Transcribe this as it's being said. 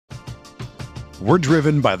We're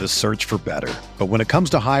driven by the search for better. But when it comes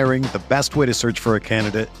to hiring, the best way to search for a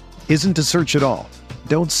candidate isn't to search at all.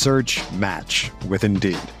 Don't search, match with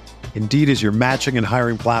Indeed. Indeed is your matching and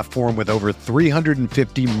hiring platform with over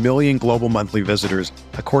 350 million global monthly visitors,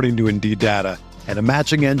 according to Indeed data, and a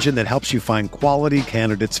matching engine that helps you find quality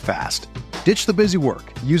candidates fast. Ditch the busy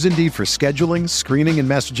work. Use Indeed for scheduling, screening, and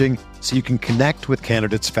messaging so you can connect with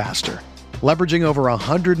candidates faster. Leveraging over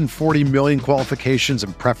 140 million qualifications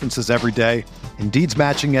and preferences every day, Indeed's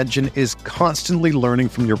matching engine is constantly learning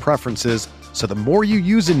from your preferences, so the more you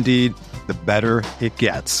use Indeed, the better it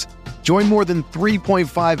gets. Join more than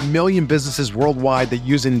 3.5 million businesses worldwide that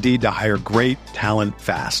use Indeed to hire great talent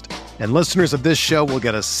fast. And listeners of this show will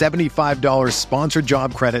get a $75 sponsored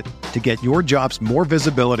job credit to get your jobs more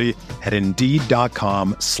visibility at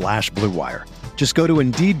Indeed.com/Blue Wire. Just go to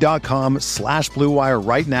Indeed.com/Blue Wire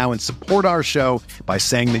right now and support our show by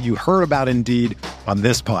saying that you heard about Indeed on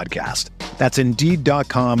this podcast. That's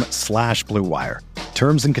Indeed.com/Blue Wire.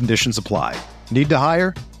 Terms and conditions apply. Need to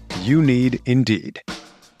hire? You need Indeed.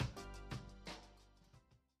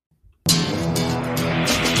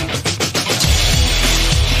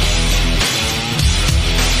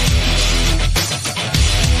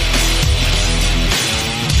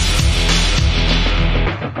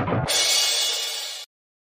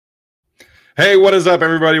 Hey, what is up,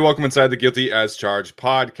 everybody? Welcome inside the Guilty as Charged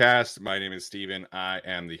podcast. My name is Steven. I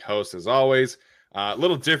am the host, as always. A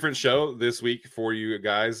little different show this week for you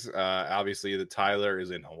guys. Obviously, the Tyler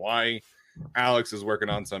is in Hawaii. Alex is working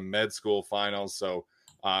on some med school finals. So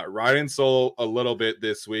riding solo a little bit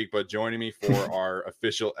this week, but joining me for our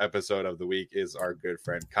official episode of the week is our good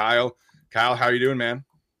friend Kyle. Kyle, how are you doing, man?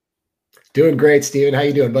 Doing great, Steven. How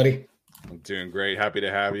you doing, buddy? I'm doing great. Happy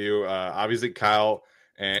to have you. Obviously, Kyle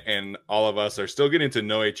and all of us are still getting to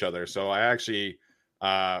know each other. So I actually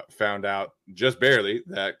found out just barely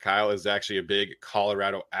that Kyle is actually a big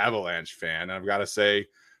Colorado Avalanche fan. And I've got to say,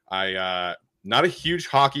 not a huge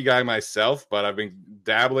hockey guy myself, but I've been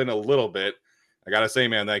dabbling a little bit. I got to say,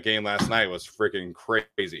 man, that game last night was freaking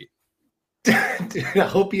crazy. Dude, I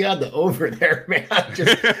hope you had the over there, man.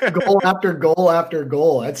 Just goal after goal after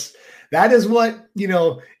goal. That is what, you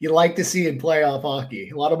like to see in playoff hockey.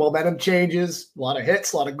 A lot of momentum changes, a lot of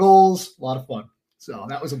hits, a lot of goals, a lot of fun. So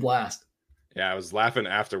that was a blast. Yeah, I was laughing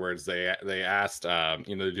afterwards. They asked, to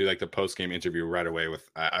do like the post-game interview right away with,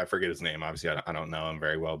 I forget his name. Obviously, I don't know him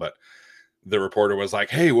very well, but the reporter was like,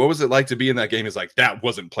 hey, what was it like to be in that game? He's like, that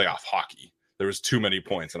wasn't playoff hockey. There was too many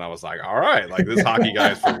points. And I was like, all right, like this hockey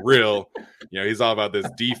guy is for real. He's all about this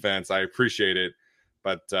defense. I appreciate it.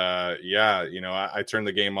 But I turned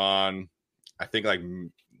the game on. I think like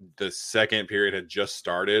the second period had just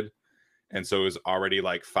started. And so it was already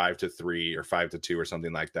like 5-3 or 5-2 or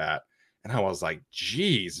something like that. And I was like,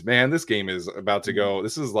 geez, man, this game is about to go.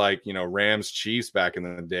 This is like, Rams Chiefs back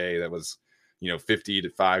in the day. That was,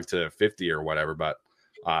 55-50 or whatever. But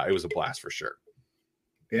it was a blast for sure.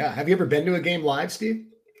 Yeah. Have you ever been to a game live, Steve?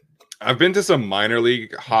 I've been to some minor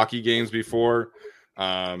league hockey games before. Where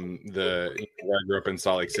I grew up in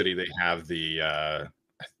Salt Lake City, they have they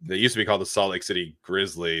used to be called the Salt Lake City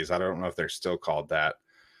Grizzlies. I don't know if they're still called that,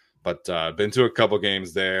 but been to a couple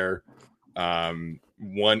games there. I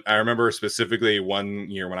remember specifically one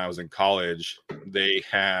year when I was in college, they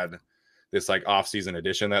had this like off-season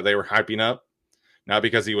edition that they were hyping up, not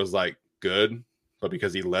because he was like good, but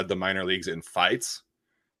because he led the minor leagues in fights.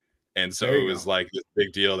 And so it was like this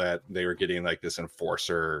big deal that they were getting like this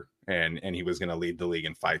enforcer and he was going to lead the league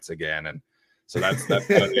in fights again. And so that's kind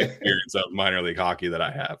of the experience of minor league hockey that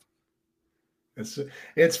I have.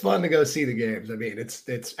 It's fun to go see the games. I mean,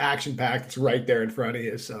 it's action packed. It's right there in front of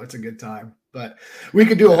you. So it's a good time, but we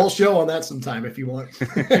could do a whole show on that sometime if you want.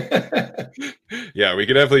 Yeah, we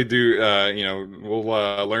could definitely do, we'll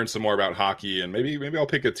learn some more about hockey and maybe I'll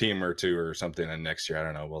pick a team or two or something in next year. I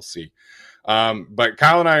don't know. We'll see. But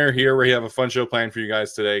Kyle and I are here. We have a fun show planned for you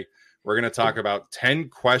guys today. We're going to talk about 10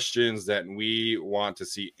 questions that we want to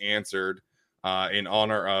see answered in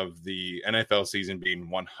honor of the NFL season being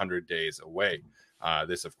 100 days away.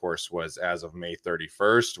 This, of course, was as of May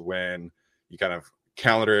 31st when you kind of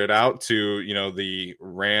calendared it out to, the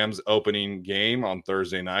Rams opening game on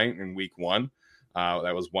Thursday night in week 1.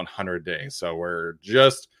 That was 100 days. So we're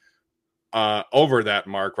just over that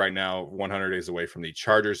mark right now, 100 days away from the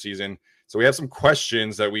Charger season. So we have some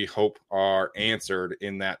questions that we hope are answered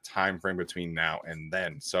in that time frame between now and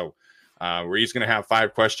then. So we're each going to have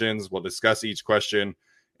 5 questions. We'll discuss each question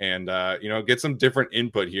and, get some different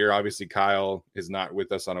input here. Obviously, Kyle is not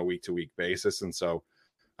with us on a week-to-week basis. And so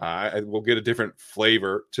we'll get a different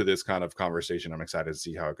flavor to this kind of conversation. I'm excited to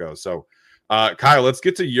see how it goes. So, Kyle, let's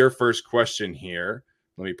get to your first question here.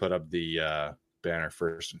 Let me put up the banner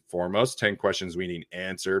first and foremost. 10 questions we need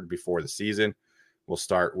answered before the season. We'll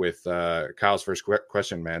start with Kyle's first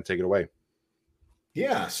question, man. Take it away.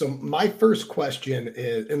 Yeah. So my first question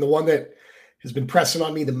is, and the one that has been pressing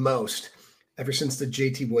on me the most ever since the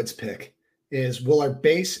JT Woods pick, is will our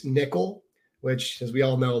base nickel, which, as we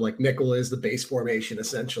all know, like nickel is the base formation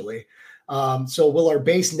essentially. So will our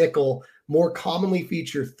base nickel more commonly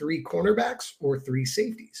feature 3 cornerbacks or 3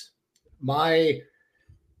 safeties? My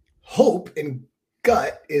hope and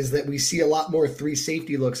gut is that we see a lot more 3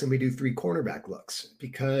 safety looks than we do 3 cornerback looks,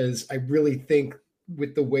 because I really think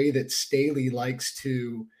with the way that Staley likes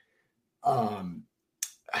to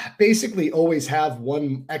basically always have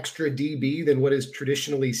one extra DB than what is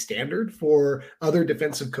traditionally standard for other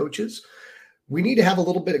defensive coaches, we need to have a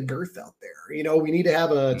little bit of girth out there. You know, we need to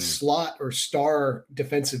have a slot or star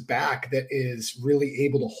defensive back that is really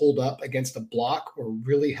able to hold up against a block or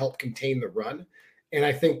really help contain the run. And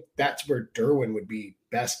I think that's where Derwin would be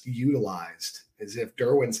best utilized, is if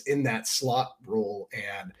Derwin's in that slot role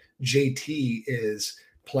and JT is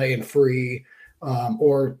playing free,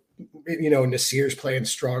 or, you know, Nasir's playing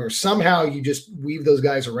strong, or somehow you just weave those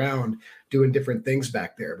guys around doing different things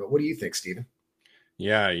back there. But what do you think, Steven?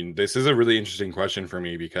 Yeah, this is a really interesting question for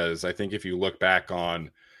me, because I think if you look back on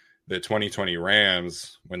the 2020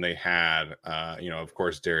 Rams, when they had, of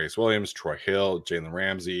course, Darius Williams, Troy Hill, Jalen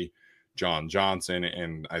Ramsey, John Johnson,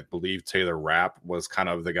 and I believe Taylor Rapp was kind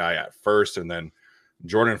of the guy at first. And then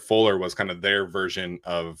Jordan Fuller was kind of their version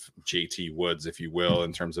of JT Woods, if you will,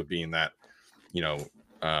 in terms of being that,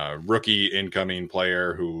 rookie incoming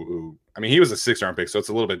player who, I mean, he was a 6th-round pick, so it's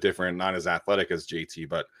a little bit different, not as athletic as JT,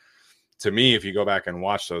 but to me, if you go back and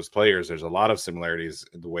watch those players, there's a lot of similarities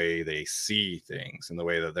in the way they see things and the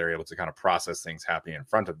way that they're able to kind of process things happening in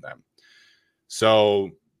front of them.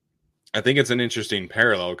 So I think it's an interesting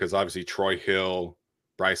parallel, because obviously Troy Hill,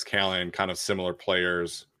 Bryce Callen, kind of similar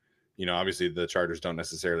players. You know, obviously the Chargers don't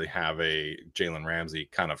necessarily have a Jalen Ramsey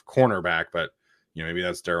kind of cornerback, but, maybe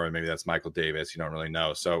that's Derwin, maybe that's Michael Davis. You don't really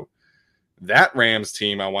know. So that Rams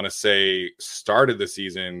team, I want to say, started the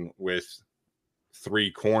season with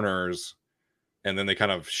 3 corners, and then they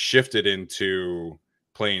kind of shifted into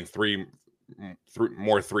playing 3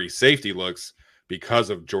 safety looks because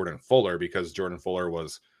of Jordan Fuller, because Jordan Fuller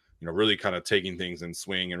was, really kind of taking things in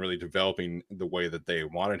swing and really developing the way that they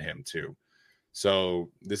wanted him to.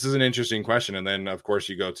 So this is an interesting question. And then, of course,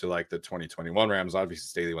 you go to like the 2021 Rams. Obviously,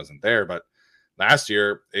 Staley wasn't there, but last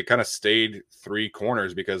year it kind of stayed 3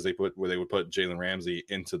 corners because they would put Jalen Ramsey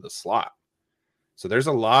into the slot. So there's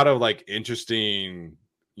a lot of like interesting,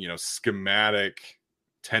 schematic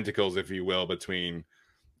tentacles, if you will, between,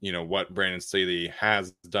 what Brandon Staley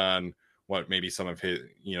has done, what maybe some of his,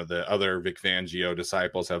 the other Vic Fangio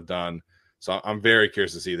disciples have done. So I'm very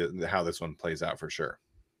curious to see how this one plays out for sure.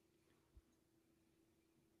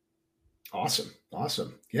 Awesome.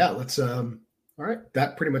 Yeah, let's, all right.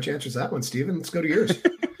 That pretty much answers that one, Steven. Let's go to yours.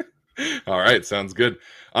 All right. Sounds good.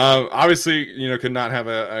 Obviously, could not have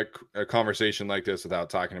a conversation like this without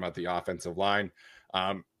talking about the offensive line.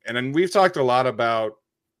 And then we've talked a lot about,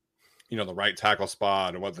 the right tackle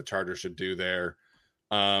spot and what the Chargers should do there.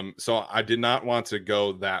 So I did not want to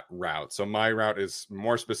go that route. So my route is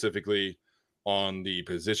more specifically on the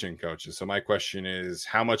position coaches. So my question is,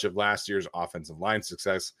 how much of last year's offensive line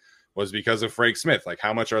success was because of Frank Smith? Like,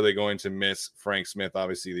 how much are they going to miss Frank Smith,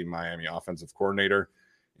 obviously the Miami offensive coordinator?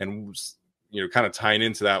 And, kind of tying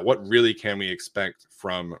into that, what really can we expect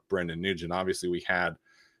from Brendan Nugent? Obviously, we had,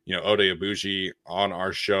 Ode Abuji on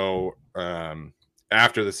our show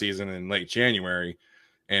after the season in late January,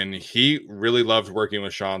 and he really loved working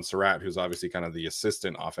with Sean Surratt, who's obviously kind of the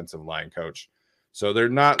assistant offensive line coach. So they're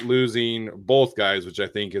not losing both guys, which I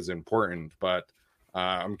think is important. But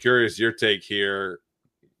I'm curious your take here.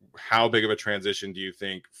 How big of a transition do you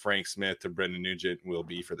think Frank Smith to Brendan Nugent will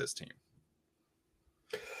be for this team?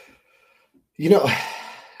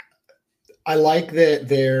 I like that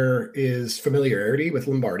there is familiarity with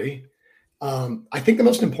Lombardi. I think the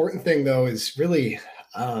most important thing, though, is really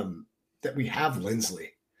that we have Lindsley.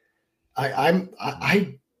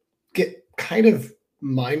 I get kind of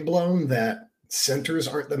mind blown that centers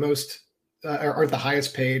aren't the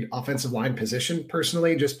highest paid offensive line position.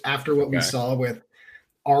 Personally, just after what we saw with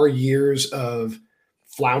our years of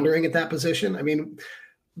floundering at that position. I mean,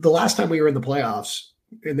 the last time we were in the playoffs,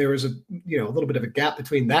 and there was a little bit of a gap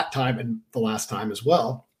between that time and the last time as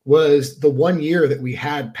well, was the 1 year that we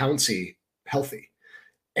had Pouncey healthy,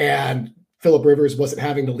 and Phillip Rivers wasn't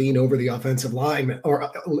having to lean over the offensive line,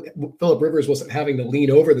 or Phillip Rivers wasn't having to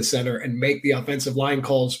lean over the center and make the offensive line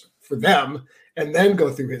calls for them and then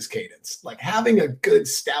go through his cadence. Like, having a good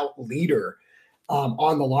stout leader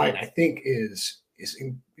on the line, I think is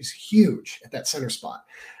huge at that center spot.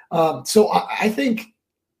 So I think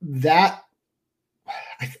that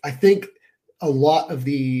I think a lot of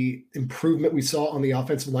the improvement we saw on the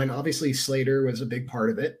offensive line, obviously Slater was a big part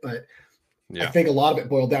of it, but I think a lot of it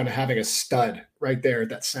boiled down to having a stud right there at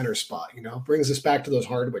that center spot, brings us back to those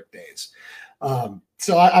Hardwick days.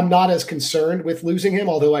 So I'm not as concerned with losing him,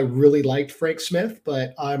 although I really liked Frank Smith,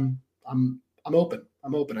 but I'm open.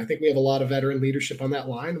 I think we have a lot of veteran leadership on that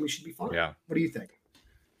line and we should be fine. Yeah. What do you think?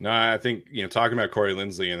 No, I think, talking about Corey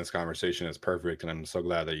Linsley in this conversation is perfect. And I'm so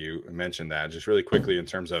glad that you mentioned that. Just really quickly in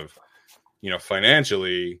terms of,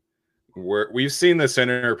 financially, we've seen the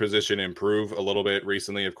center position improve a little bit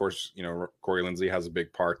recently. Of course, Corey Linsley has a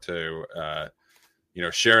big part to,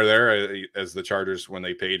 share there. As the Chargers, when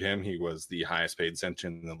they paid him, he was the highest paid center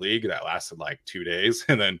in the league. That lasted like 2 days.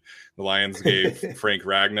 And then the Lions gave Frank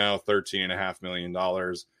Ragnow $13.5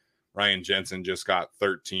 million. Ryan Jensen just got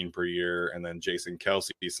 13 per year. And then Jason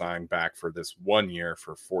Kelsey signed back for this 1 year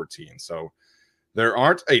for 14. So there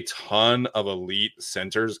aren't a ton of elite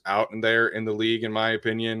centers out in there in the league, in my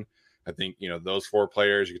opinion. I think, those 4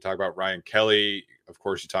 players, you could talk about Ryan Kelly. Of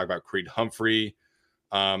course, you talk about Creed Humphrey.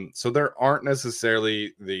 So there aren't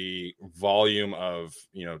necessarily the volume of,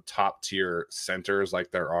 top tier centers like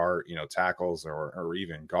there are, tackles or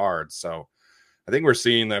even guards. So I think we're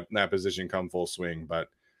seeing that position come full swing. But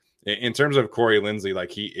in terms of Corey Linsley,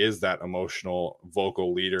 like, he is that emotional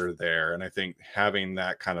vocal leader there. And I think having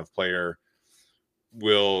that kind of player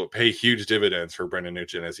will pay huge dividends for Brendan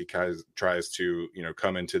Nugent as he tries to,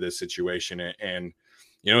 come into this situation and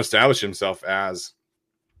establish himself as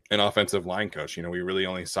an offensive line coach. We really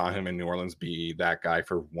only saw him in New Orleans be that guy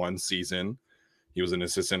for 1 season. He was an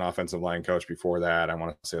assistant offensive line coach before that. I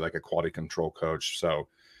want to say like a quality control coach. So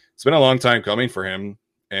it's been a long time coming for him.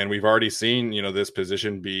 And we've already seen, this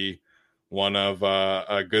position be one of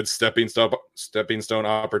a good stepping stone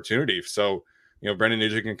opportunity. So, Brendan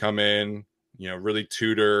Nugent can come in, really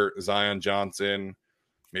tutor Zion Johnson,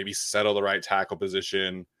 maybe settle the right tackle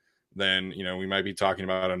position. Then, we might be talking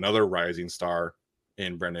about another rising star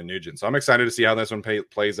in Brendan Nugent. So I'm excited to see how this one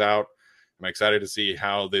plays out. I'm excited to see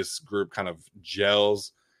how this group kind of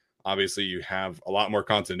gels. Obviously, you have a lot more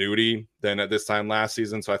continuity than at this time last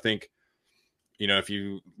season. So I think, if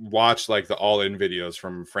you watch like the all-in videos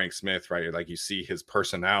from Frank Smith, right, like you see his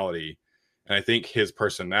personality. And I think his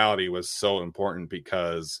personality was so important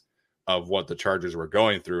because of what the Chargers were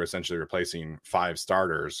going through, essentially replacing 5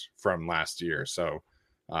 starters from last year. So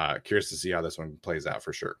curious to see how this one plays out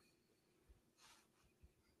for sure.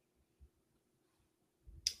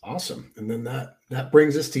 Awesome. And then that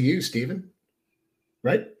brings us to you, Steven.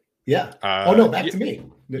 Right? Yeah. Back to me.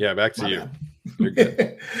 Yeah, back to you. Bad. You're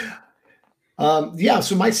good.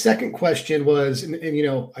 So my second question was, and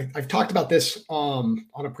I've talked about this on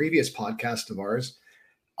a previous podcast of ours.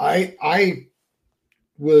 I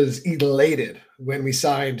was elated when we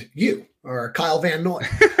signed you or Kyle Van Noy.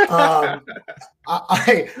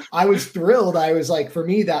 I was thrilled. I was like, for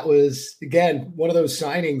me, that was, again, one of those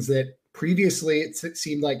signings that previously it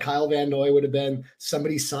seemed like Kyle Van Noy would have been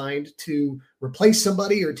somebody signed to replace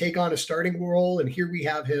somebody or take on a starting role. And here we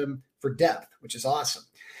have him for depth, which is awesome.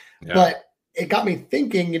 Yeah. But it got me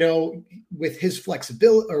thinking, with his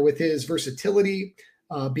flexibility or with his versatility,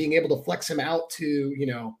 being able to flex him out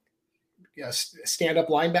to, a stand-up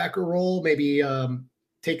linebacker role, maybe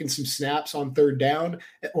taking some snaps on third down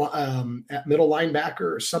at middle linebacker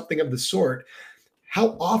or something of the sort.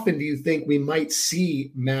 How often do you think we might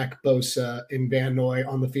see Mac, Bosa, and Van Noy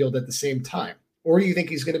on the field at the same time? Or do you think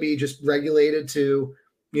he's going to be just regulated to,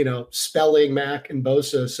 spelling Mac and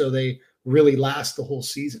Bosa so they really last the whole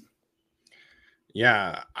season?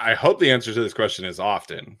 Yeah, I hope the answer to this question is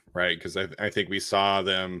often, right? Because I think we saw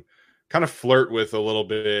them kind of flirt with a little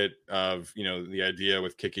bit of, the idea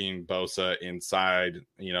with kicking Bosa inside,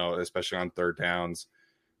 especially on third downs.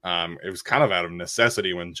 It was kind of out of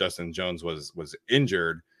necessity when Justin Jones was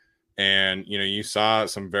injured. And, you saw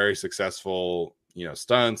some very successful,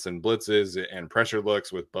 stunts and blitzes and pressure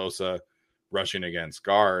looks with Bosa rushing against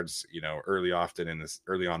guards, early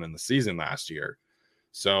on in the season last year.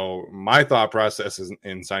 So my thought process is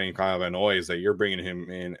in signing Kyle Van Noy is that you're bringing him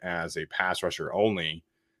in as a pass rusher only,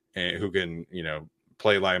 and who can,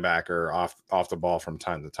 play linebacker off the ball from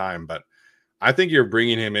time to time. But I think you're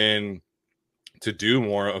bringing him in to do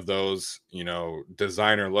more of those,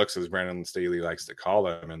 designer looks, as Brandon Staley likes to call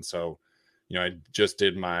them. And so, I just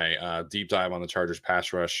did my deep dive on the Chargers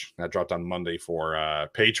pass rush that dropped on Monday for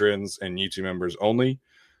patrons and YouTube members only.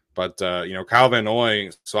 But, Kyle Van Noy,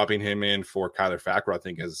 swapping him in for Kyler Fackrell, I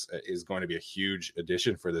think is going to be a huge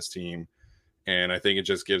addition for this team. And I think it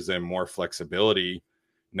just gives them more flexibility.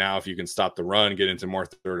 Now, if you can stop the run, get into more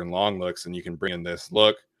third and long looks, and you can bring in this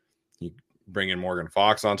look, you bring in Morgan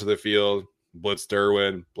Fox onto the field, blitz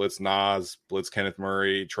Derwin, blitz Nas, blitz Kenneth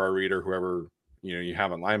Murray, Troy Reader, whoever you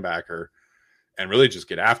have a linebacker, and really just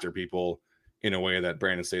get after people in a way that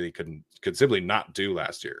Brandon Staley could simply not do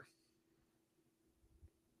last year.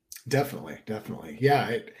 Definitely.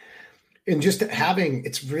 Yeah. And just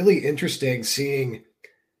it's really interesting seeing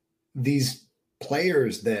these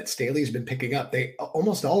players that Staley's been picking up.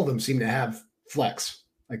 Almost all of them seem to have flex.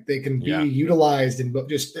 Like they can be utilized in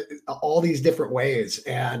just all these different ways.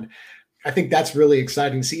 And I think that's really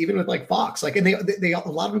exciting to see, even with like Fox, like, and they a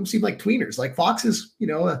lot of them seem like tweeners. Like Fox is,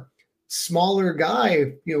 a smaller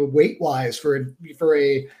guy, weight wise for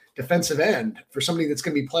a defensive end, for somebody that's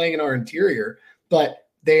going to be playing in our interior, but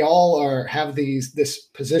they all have this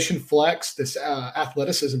position flex, this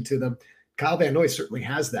athleticism to them. Kyle Van Noy certainly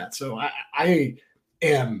has that. So I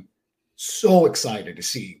am so excited to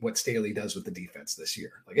see what Staley does with the defense this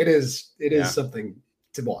year. Like it is something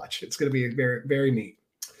to watch. It's going to be very, very neat.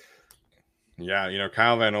 Yeah,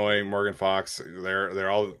 Kyle Van Noy, Morgan Fox,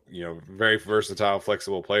 they're all, very versatile,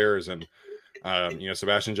 flexible players. And,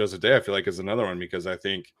 Sebastian Joseph Day, I feel like is another one because I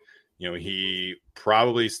think, he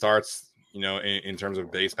probably starts, in terms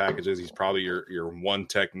of base packages, he's probably your one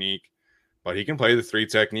technique, but he can play the 3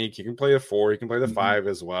 technique. He can play the 4. He can play the 5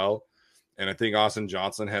 as well. And I think Austin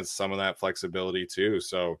Johnson has some of that flexibility too.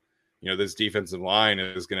 So, this defensive line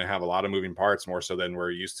is going to have a lot of moving parts more so than we're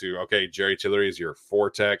used to. Okay, Jerry Tillery is your 4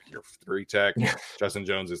 tech, your 3 tech. Justin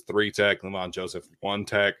Jones is 3 tech. Lamont Joseph 1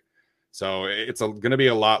 tech. So it's going to be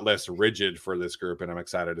a lot less rigid for this group, and I'm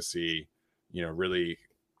excited to see, really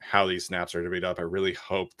how these snaps are divvied up. I really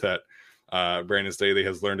hope that Brandon Staley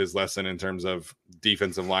has learned his lesson in terms of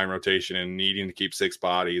defensive line rotation and needing to keep 6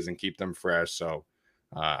 bodies and keep them fresh. So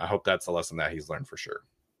I hope that's a lesson that he's learned for sure.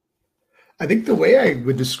 I think the way I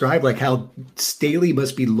would describe like how Staley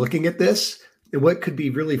must be looking at this and what could be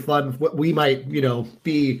really fun, what we might,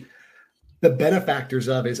 be the benefactors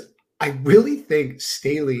of is I really think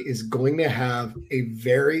Staley is going to have a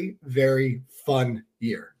very, very fun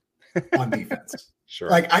year on defense. Sure.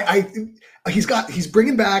 Like he's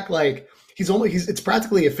bringing back like, it's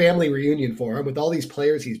practically a family reunion for him with all these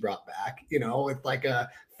players he's brought back, with like a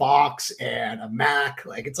Fox and a Mac,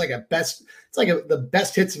 like it's like the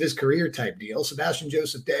best hits of his career type deal. Sebastian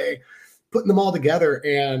Joseph Day, putting them all together,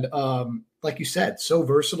 and like you said, so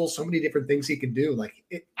versatile, so many different things he can do. Like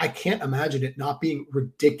I can't imagine it not being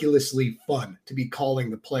ridiculously fun to be calling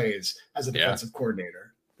the plays as a defensive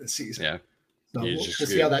coordinator this season. Yeah, so we'll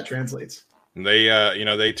see how that translates. They,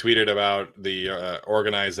 they tweeted about the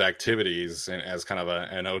organized activities and as kind of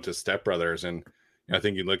an ode to Step Brothers. And I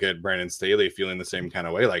think you look at Brandon Staley feeling the same kind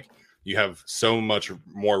of way. Like you have so much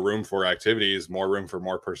more room for activities, more room for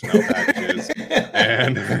more personnel packages.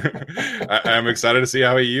 And I'm excited to see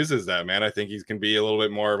how he uses that, man. I think he can be a little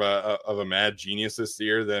bit more of a mad genius this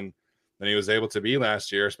year than he was able to be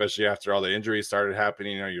last year, especially after all the injuries started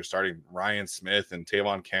happening. You're starting Ryan Smith and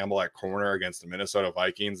Tavon Campbell at corner against the Minnesota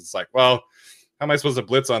Vikings. It's like, well, how am I supposed to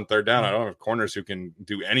blitz on third down? I don't have corners who can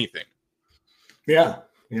do anything. Yeah.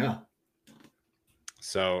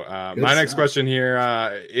 So my next question here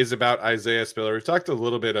is about Isaiah Spiller. We've talked a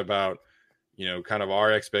little bit about, kind of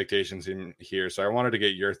our expectations in here. So I wanted to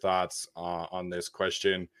get your thoughts on this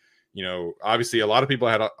question. Obviously a lot of people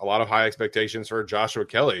had a lot of high expectations for Joshua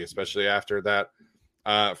Kelly, especially after that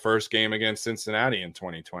first game against Cincinnati in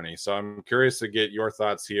 2020. So I'm curious to get your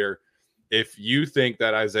thoughts here. If you think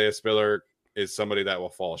that Isaiah Spiller is somebody that will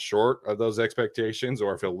fall short of those expectations,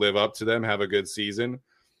 or if he'll live up to them, have a good season,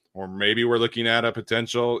 or maybe we're looking at a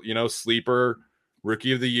potential, sleeper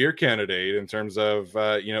rookie of the year candidate in terms of,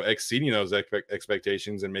 exceeding those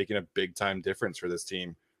expectations and making a big time difference for this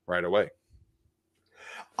team right away.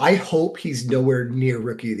 I hope he's nowhere near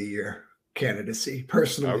rookie of the year candidacy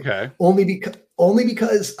personally. Okay. Only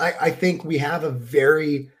because I think we have a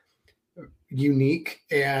very unique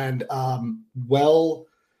and well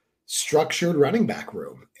structured running back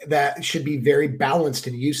room that should be very balanced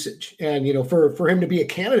in usage. And, for him to be a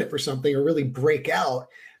candidate for something or really break out,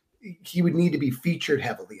 he would need to be featured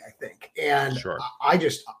heavily, I think. And sure.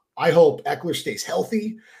 I hope Ekeler stays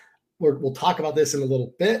healthy. We'll talk about this in a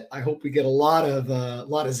little bit. I hope we get a lot of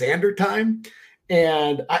Xander time.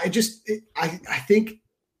 And I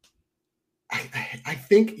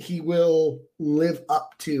think he will live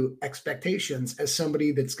up to expectations as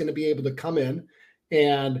somebody that's going to be able to come in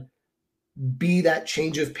and be that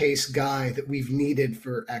change of pace guy that we've needed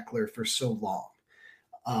for Ekeler for so long.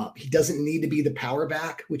 He doesn't need to be the power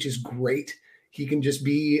back, which is great. He can just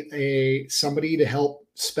be somebody to help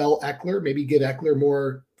spell Eckler, maybe give Eckler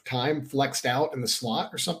more time flexed out in the slot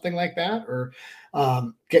or something like that, or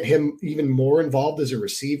get him even more involved as a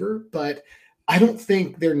receiver. But I don't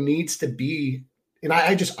think there needs to be, and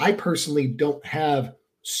I personally don't have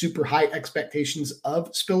super high expectations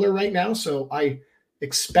of Spiller right now. So I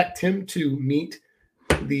expect him to meet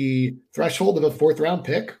the threshold of a 4th round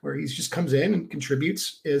pick where he just comes in and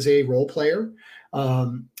contributes as a role player,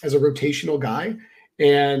 as a rotational guy.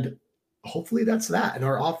 And hopefully that's that. And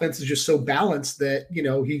our offense is just so balanced that,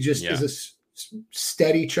 he just is a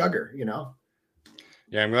steady chugger,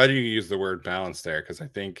 Yeah, I'm glad you used the word balance there, because I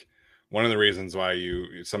think one of the reasons why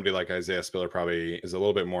somebody like Isaiah Spiller probably is a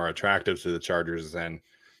little bit more attractive to the Chargers than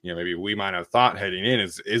maybe we might have thought heading in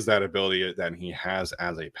is that ability that he has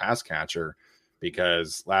as a pass catcher.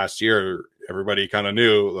 Because last year everybody kind of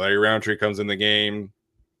knew Larry Roundtree comes in the game,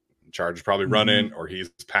 Chargers probably running, or he's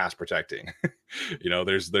pass protecting.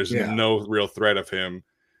 There's no real threat of him,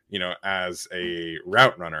 as a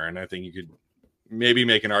route runner. And I think you could maybe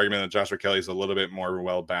make an argument that Joshua Kelly is a little bit more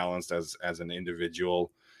well balanced as an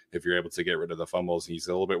individual. If you're able to get rid of the fumbles, he's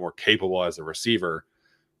a little bit more capable as a receiver.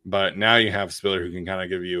 But now you have Spiller who can kind of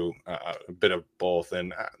give you a bit of both.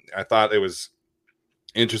 And I thought it was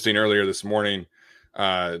interesting earlier this morning.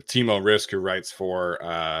 Timo Risk, who writes for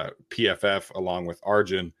PFF along with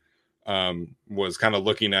Arjun, was kind of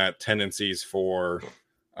looking at tendencies for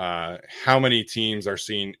how many teams are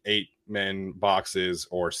seeing 8-man boxes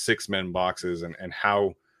or 6-man boxes, and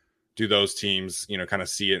how do those teams, kind of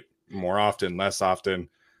see it more often, less often.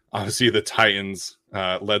 Obviously, the Titans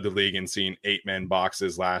led the league in seeing 8-man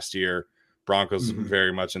boxes last year. Broncos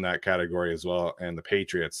very much in that category as well, and the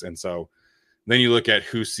Patriots. And so then you look at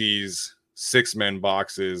who sees 6-man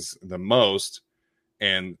boxes the most,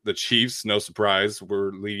 and the Chiefs, no surprise,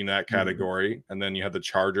 were leading that category. And then you have the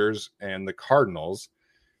Chargers and the Cardinals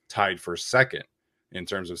tied for second in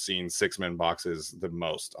terms of seeing 6-man boxes the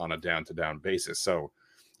most on a down-to-down basis. So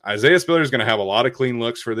Isaiah Spiller is going to have a lot of clean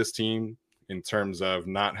looks for this team in terms of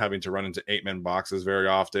not having to run into 8-man boxes very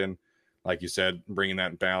often. Like you said, bringing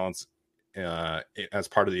that balance as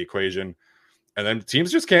part of the equation. And then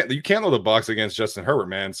teams just can't load the box against Justin Herbert,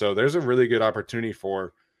 man. So there's a really good opportunity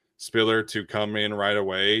for Spiller to come in right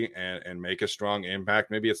away and make a strong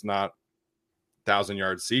impact. Maybe it's not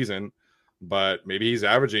 1,000-yard season, but maybe he's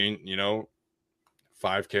averaging,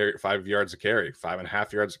 5 yards a carry,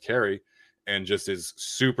 5.5 yards a carry, and just is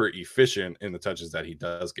super efficient in the touches that he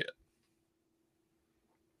does get.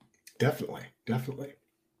 Definitely.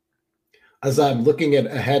 As I'm looking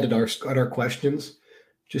ahead at our questions,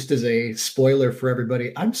 just as a spoiler for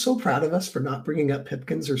everybody, I'm so proud of us for not bringing up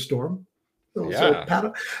Pipkins or Storm. So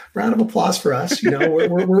round of applause for us.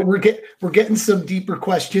 We're getting some deeper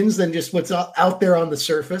questions than just what's out there on the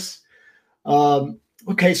surface.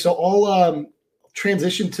 Okay, so I'll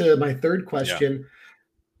transition to my third question.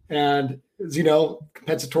 Yeah. And as you know,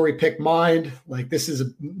 compensatory pick mind, like this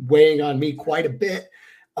is weighing on me quite a bit.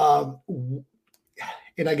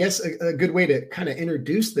 And I guess a good way to kind of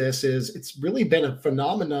introduce this is it's really been a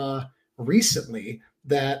phenomena recently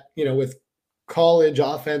that, with college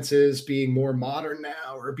offenses being more modern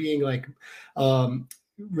now, or being like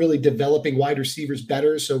really developing wide receivers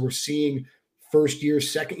better. So we're seeing first year,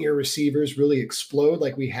 second year receivers really explode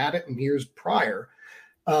like we had it in years prior.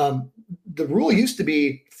 The rule used to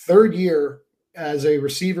be third year as a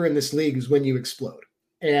receiver in this league is when you explode.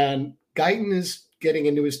 And Guyton is getting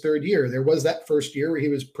into his third year. There was that first year where he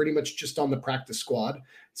was pretty much just on the practice squad,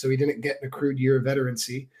 so he didn't get an accrued year of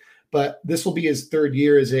veterancy. But this will be his third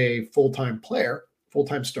year as a full-time player,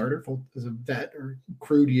 full-time starter, as a vet, or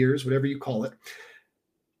accrued years, whatever you call it.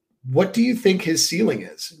 What do you think his ceiling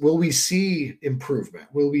is? Will we see improvement?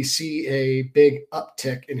 Will we see a big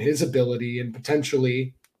uptick in his ability and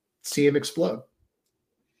potentially see him explode?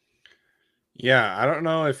 Yeah, I don't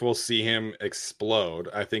know if we'll see him explode.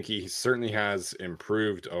 I think he certainly has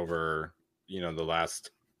improved over, the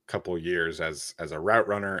last couple of years as a route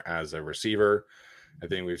runner, as a receiver. I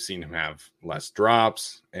think we've seen him have less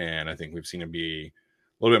drops, and I think we've seen him be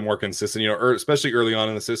a little bit more consistent, especially early on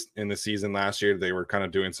in the season last year. They were kind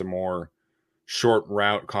of doing some more short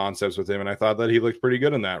route concepts with him, and I thought that he looked pretty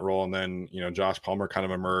good in that role. And then, Josh Palmer kind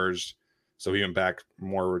of emerged, so he went back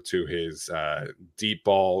more to his deep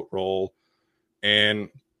ball role. And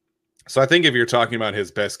so I think if you're talking about his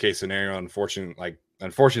best case scenario, unfortunately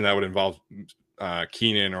that would involve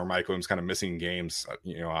Keenan or Mike Williams kind of missing games,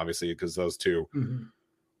 obviously, because those two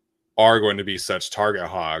are going to be such target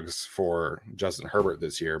hogs for Justin Herbert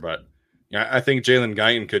this year. But I think Jalen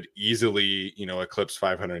Guyton could easily, eclipse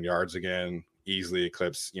 500 yards again, easily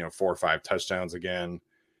eclipse, 4 or 5 touchdowns again.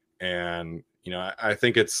 And, I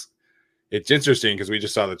think it's it's interesting because we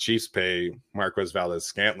just saw the Chiefs pay Marquez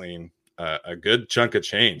Valdes-Scantling a good chunk of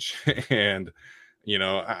change. And,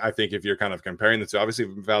 I think if you're kind of comparing the two, obviously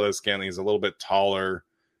Valdes-Scantling is a little bit taller,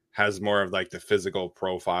 has more of like the physical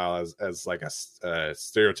profile as like a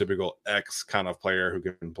stereotypical X kind of player who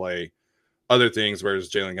can play other things, whereas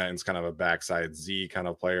Jalen Guyton's kind of a backside Z kind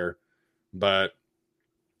of player. But,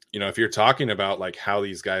 if you're talking about like how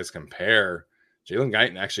these guys compare, Jalen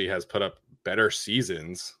Guyton actually has put up better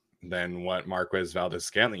seasons than what Marquez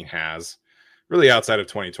Valdes-Scantling has, really outside of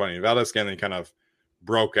 2020. Valdes-Scantling kind of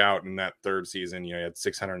broke out in that third season. He had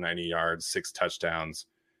 690 yards, 6 touchdowns.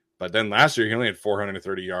 But then last year, he only had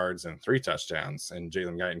 430 yards and 3 touchdowns. And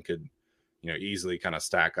Jalen Guyton could, easily kind of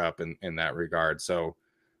stack up in that regard. So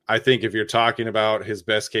I think if you're talking about his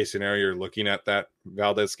best case scenario, you're looking at that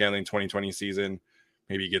Valdes-Scantling 2020 season.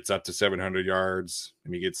 Maybe he gets up to 700 yards.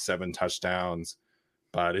 Maybe he gets 7 touchdowns.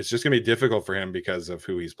 But it's just going to be difficult for him because of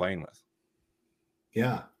who he's playing with.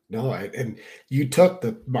 Yeah. No, and you took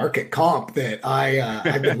the market comp that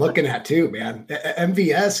I've been looking at too, man.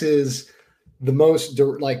 MVS is the most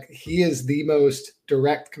he is the most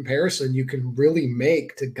direct comparison you can really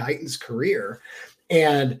make to Guyton's career.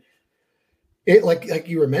 And it like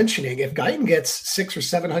you were mentioning, if Guyton gets 600 or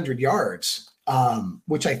 700 yards,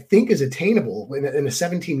 which I think is attainable in a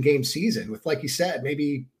 17 game season with, like you said,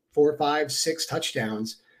 maybe 4, 5, 6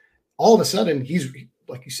 touchdowns, all of a sudden he's,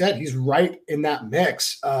 like you said, he's right in that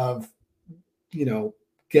mix of,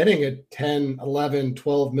 getting a 10, 11,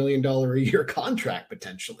 $12 million a year contract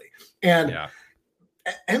potentially. And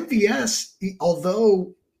MVS,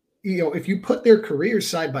 although, if you put their careers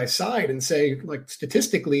side by side and say, like,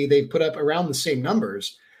 statistically, they put up around the same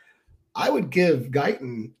numbers, I would give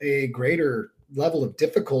Guyton a greater level of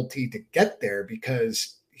difficulty to get there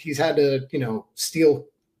because he's had to, steal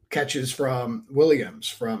catches from Williams,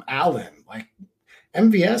 from Allen. Like,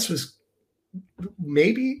 MVS was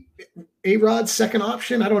maybe A-Rod's second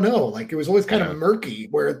option. I don't know. Like, it was always kind of murky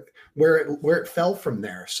where it fell from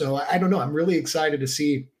there. So I don't know. I'm really excited to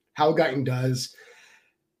see how Guyton does.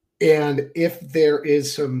 And if there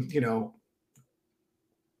is some,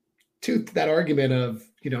 to that argument of,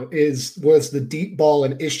 was the deep ball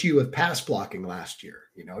an issue of pass blocking last year?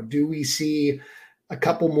 Do we see a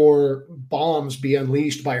couple more bombs be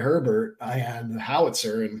unleashed by Herbert and the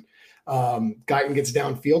howitzer, and Guyton gets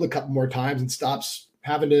downfield a couple more times and stops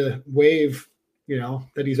having to wave,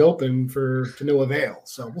 that he's open to no avail.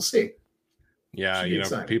 So we'll see. Yeah.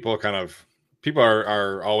 People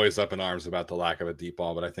are always up in arms about the lack of a deep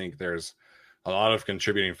ball, but I think there's a lot of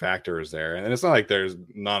contributing factors there. And it's not like there's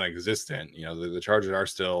non-existent, the Chargers are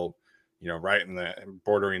still, right in the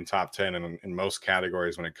bordering top 10 in most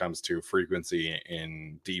categories when it comes to frequency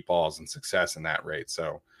in deep balls and success in that rate.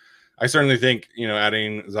 So I certainly think,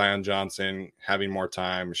 adding Zion Johnson, having more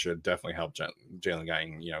time should definitely help Jalen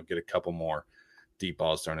Guyton, get a couple more deep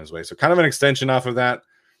balls thrown his way. So kind of an extension off of that.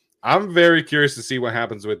 I'm very curious to see what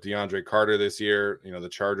happens with DeAndre Carter this year. The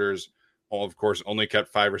Chargers, of course, only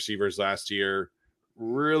kept 5 receivers last year.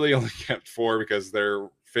 Really only kept 4 because their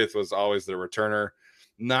 5th was always their returner.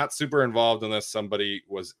 Not super involved unless somebody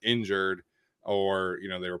was injured or,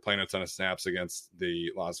 they were playing a ton of snaps against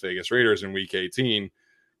the Las Vegas Raiders in Week 18.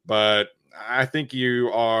 But I think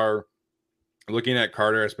you are looking at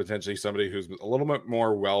Carter as potentially somebody who's a little bit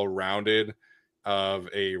more well-rounded of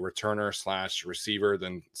a returner / receiver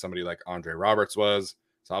than somebody like Andre Roberts was.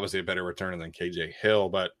 It's obviously a better returner than KJ Hill,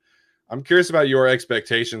 but I'm curious about your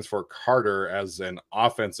expectations for Carter as an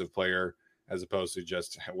offensive player as opposed to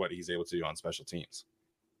just what he's able to do on special teams.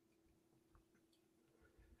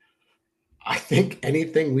 I think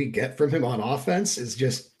anything we get from him on offense is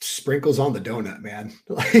just sprinkles on the donut, man.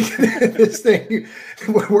 Like, this thing,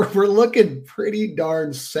 we're looking pretty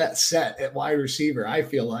darn set at wide receiver, I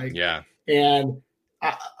feel like. Yeah. And,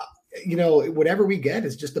 whatever we get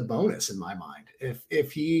is just a bonus in my mind.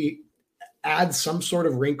 If he adds some sort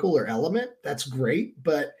of wrinkle or element, that's great.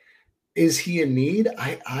 But is he in need?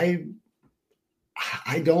 I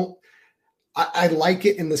don't. I like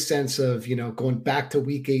it in the sense of, going back to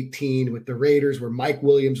Week 18 with the Raiders where Mike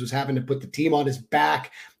Williams was having to put the team on his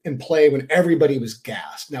back and play when everybody was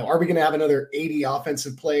gassed. Now, are we going to have another 80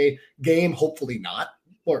 offensive play game? Hopefully not.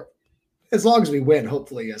 Or as long as we win,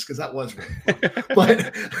 hopefully, yes, because that was really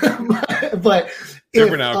fun. but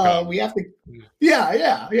if we have to,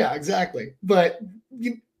 yeah, exactly. But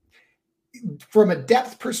from a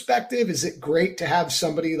depth perspective, is it great to have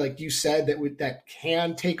somebody like you said that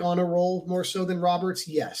can take on a role more so than Roberts?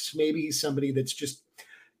 Yes, maybe he's somebody that's just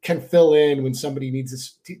can fill in when somebody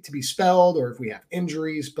needs to be spelled or if we have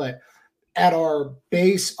injuries. But at our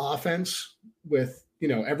base offense with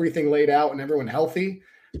everything laid out and everyone healthy,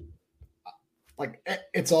 like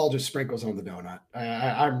it's all just sprinkles on the donut.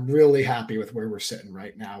 I'm really happy with where we're sitting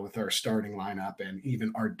right now with our starting lineup and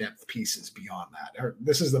even our depth pieces beyond that.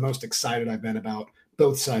 This is the most excited I've been about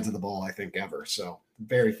both sides of the ball, I think, ever. So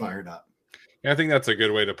very fired up. Yeah, I think that's a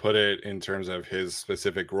good way to put it in terms of his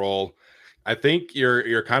specific role. I think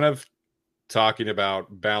you're kind of talking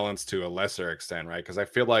about balance to a lesser extent, right? Because I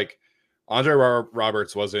feel like Andre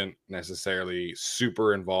Roberts wasn't necessarily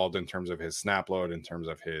super involved in terms of his snap load, in terms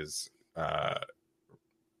of his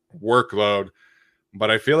workload.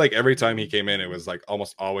 But I feel like every time he came in, it was like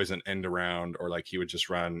almost always an end around, or like he would just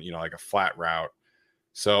run, like a flat route.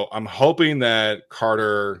 So I'm hoping that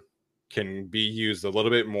Carter can be used a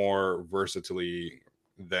little bit more versatilely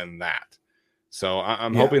than that. So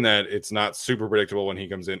I'm hoping that it's not super predictable when he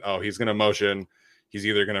comes in. Oh, he's going to motion. He's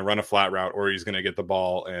either going to run a flat route or he's going to get the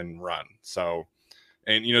ball and run. So,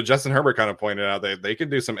 and, Justin Herbert kind of pointed out that they can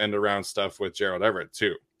do some end around stuff with Gerald Everett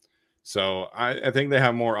too. So I think they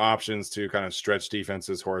have more options to kind of stretch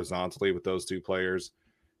defenses horizontally with those two players.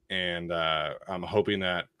 And I'm hoping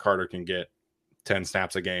that Carter can get 10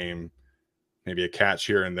 snaps a game, maybe a catch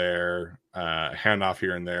here and there, handoff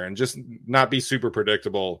here and there, and just not be super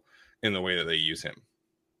predictable in the way that they use him.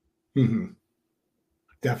 Mm-hmm.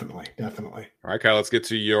 Definitely. All right, Kyle, let's get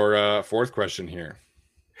to your fourth question here.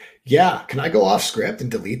 Yeah. Can I go off script and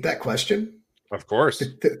delete that question? Of course.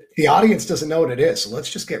 The audience doesn't know what it is, so let's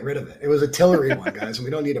just get rid of it. It was a Tillery one, guys, and we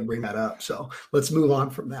don't need to bring that up. So let's move on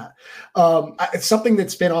from that. It's something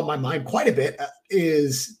that's been on my mind quite a bit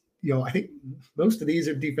is, I think most of these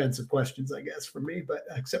are defensive questions, I guess, for me, but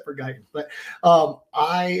except for Guyton. But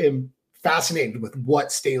I am fascinated with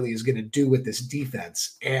what Staley is going to do with this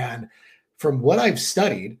defense. And from what I've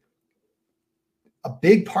studied, a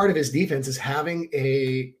big part of his defense is having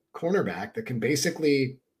a cornerback that can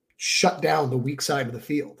basically shut down the weak side of the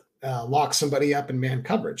field, lock somebody up in man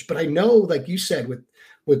coverage. But I know, like you said,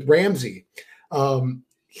 with Ramsey,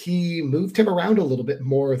 he moved him around a little bit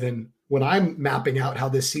more than when I'm mapping out how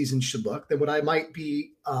this season should look than what I might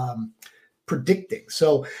be predicting.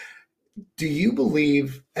 So do you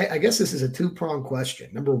believe, I guess this is a two-pronged question.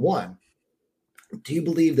 Number one, do you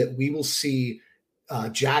believe that we will see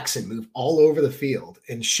Jackson move all over the field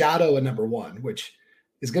and shadow a number one, which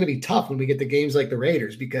is going to be tough when we get to games like the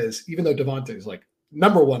Raiders, because even though Devontae is like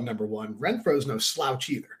number one, Renfro's no slouch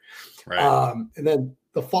either. Right. And then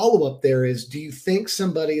the follow-up there is, do you think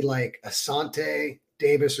somebody like Asante,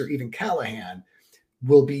 Davis, or even Callahan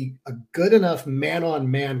will be a good enough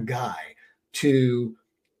man-on-man guy to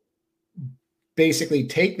basically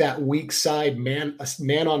take that weak side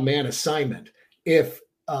man-on-man assignment if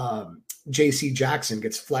J.C. Jackson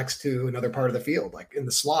gets flexed to another part of the field, like in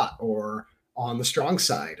the slot or on the strong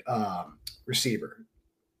side receiver?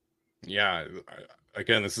 Yeah.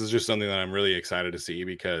 Again, this is just something that I'm really excited to see,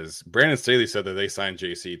 because Brandon Staley said that they signed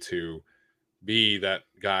JC to be that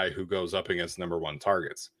guy who goes up against number one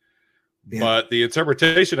targets. Yeah. But the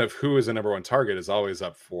interpretation of who is a number one target is always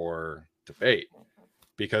up for debate,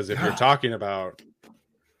 because if you're talking about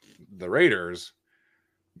the Raiders,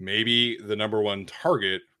 maybe the number one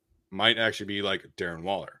target might actually be like Darren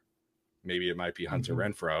Waller. Maybe it might be Hunter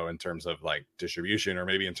Renfrow in terms of like distribution, or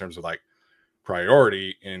maybe in terms of like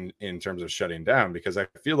priority in terms of shutting down. Because I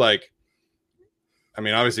feel like,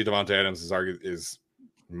 obviously Devontae Adams is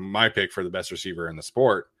my pick for the best receiver in the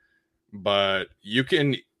sport, but you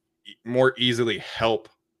can more easily help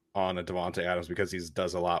on a Devontae Adams because he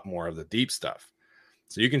does a lot more of the deep stuff.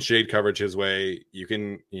 So you can shade coverage his way. You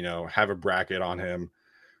can, have a bracket on him.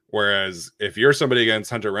 Whereas if you're somebody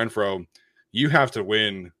against Hunter Renfrow, you have to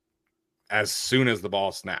win as soon as the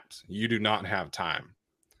ball snaps. You do not have time.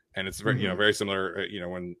 And it's very, very similar,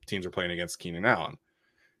 when teams are playing against Keenan Allen.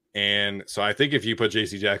 And so I think if you put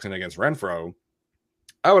JC Jackson against Renfrow,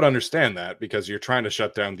 I would understand that, because you're trying to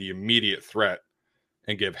shut down the immediate threat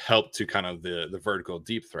and give help to kind of the vertical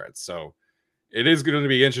deep threats. So it is going to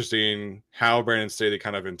be interesting how Brandon Staley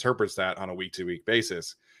kind of interprets that on a week-to-week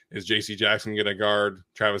basis. Is JC Jackson going to guard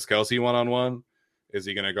Travis Kelce one-on-one? Is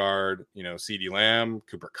he going to guard, CeeDee Lamb,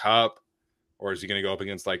 Cooper Kupp? Or is he going to go up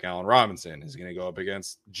against like Allen Robinson? Is he going to go up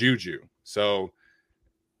against Juju? So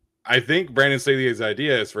I think Brandon Staley's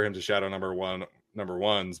idea is for him to shadow number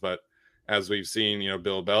ones. But as we've seen,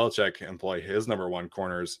 Bill Belichick employ his number one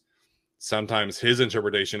corners, sometimes his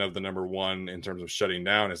interpretation of the number one in terms of shutting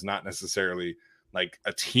down is not necessarily like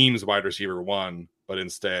a team's wide receiver one, but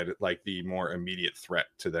instead like the more immediate threat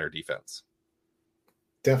to their defense.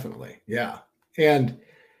 Definitely. Yeah. And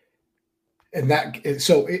that,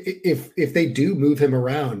 so if they do move him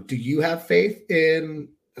around, do you have faith in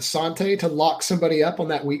Asante to lock somebody up on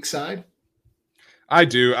that weak side? I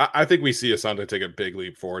do. I think we see Asante take a big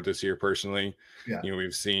leap forward this year. Personally, Yeah.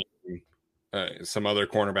 We've seen some other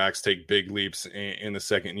cornerbacks take big leaps in the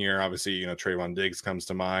second year. Obviously, Trayvon Diggs comes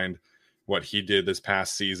to mind. What he did this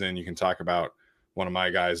past season. You can talk about one of my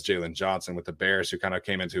guys, Jalen Johnson, with the Bears, who kind of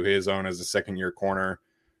came into his own as a second-year corner.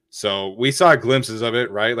 So we saw glimpses of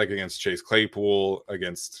it, right? Like against Chase Claypool,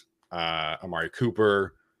 against Amari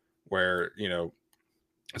Cooper, where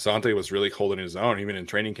Asante was really holding his own. Even in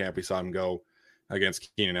training camp, we saw him go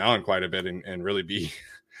against Keenan Allen quite a bit and really be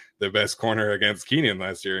the best corner against Keenan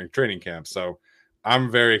last year in training camp. So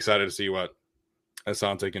I'm very excited to see what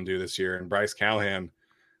Asante can do this year. And Bryce Callahan,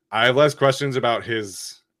 I have less questions about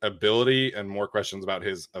his ability and more questions about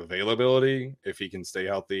his availability. If he can stay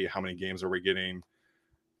healthy, how many games are we getting?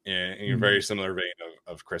 In a very similar vein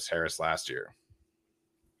of Chris Harris last year.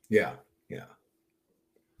 Yeah.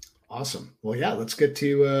 Awesome. Well, yeah, let's get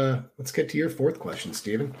to your fourth question,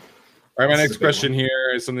 Steven. All right, my next question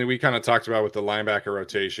here is something we kind of talked about with the linebacker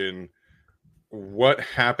rotation. What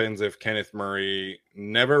happens if Kenneth Murray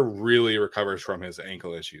never really recovers from his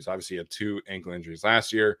ankle issues? Obviously, he had 2 ankle injuries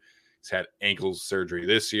last year. He's had ankle surgery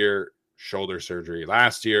this year, shoulder surgery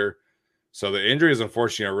last year. So the injuries,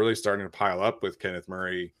 unfortunately, are really starting to pile up with Kenneth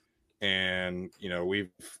Murray. And,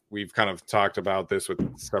 we've kind of talked about this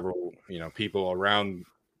with several, people around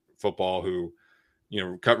football who,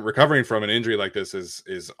 recovering from an injury like this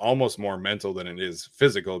is almost more mental than it is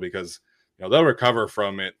physical, because, they'll recover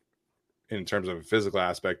from it in terms of a physical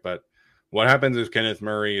aspect. But what happens if Kenneth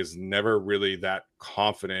Murray is never really that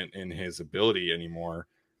confident in his ability anymore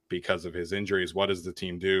because of his injuries? What does the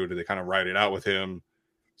team do? Do they kind of ride it out with him?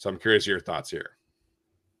 So I'm curious your thoughts here.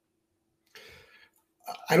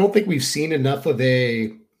 I don't think we've seen enough of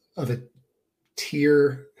a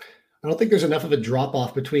tier. I don't think there's enough of a drop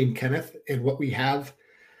off between Kenneth and what we have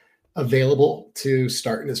available to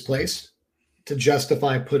start in his place to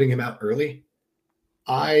justify putting him out early.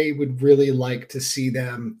 I would really like to see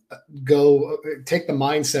them take the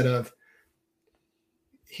mindset of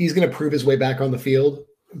he's going to prove his way back on the field,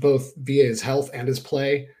 both via his health and his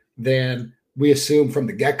play. Then we assume from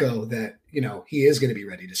the get-go that, he is going to be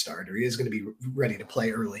ready to start, or he is going to be ready to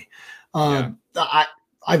play early.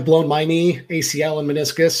 I've blown my knee, ACL and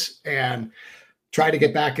meniscus, and tried to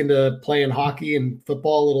get back into playing hockey and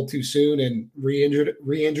football a little too soon and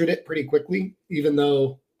re-injured it pretty quickly, even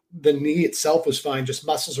though the knee itself was fine, just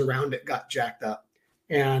muscles around it got jacked up.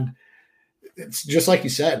 And it's just like you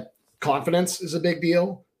said, confidence is a big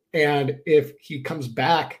deal. And if he comes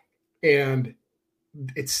back and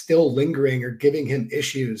it's still lingering or giving him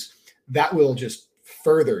issues, that will just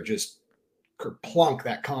further plunk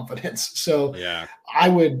that confidence. So yeah, I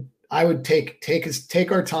would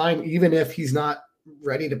take our time, even if he's not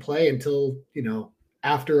ready to play until,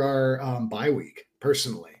 after our bye week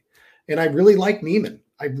personally. And I really like Neiman.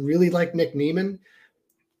 I really like Nick Neiman.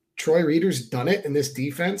 Troy Reeder's done it in this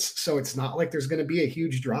defense, so it's not like there's going to be a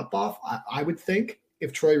huge drop off. I would think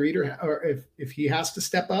if Troy Reeder or if he has to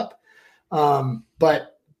step up,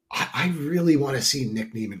 but I really want to see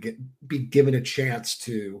Nick Neiman be given a chance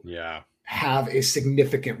to have a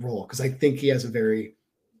significant role, because I think he has a very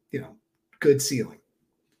good ceiling.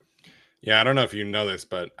 Yeah, I don't know if you know this,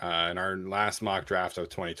 but in our last mock draft of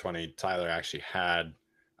 2020, Tyler actually had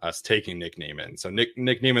us taking Nick Neiman. So Nick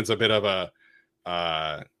Neiman's a bit of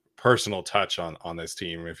a personal touch on this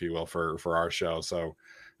team, if you will, for our show. So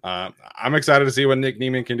I'm excited to see what Nick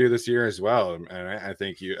Neiman can do this year as well. And I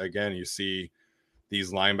think you see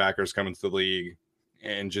these linebackers come into the league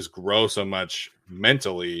and just grow so much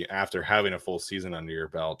mentally after having a full season under your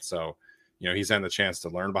belt. So, he's had the chance to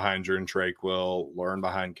learn behind Jordan Tranquill, learn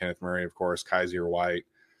behind Kenneth Murray, of course, Kaiser White.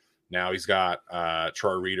 Now he's got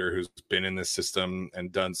Troy Reeder, who's been in this system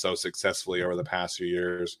and done so successfully over the past few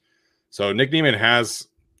years. So Nick Neiman has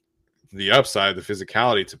the upside, the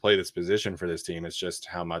physicality to play this position for this team. It's just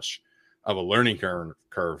how much of a learning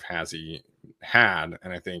curve has he had.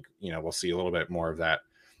 And I think, we'll see a little bit more of that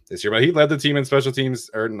this year. But he led the team in special teams,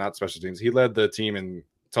 or not special teams. He led the team in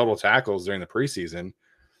total tackles during the preseason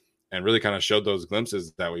and really kind of showed those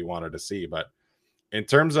glimpses that we wanted to see. But in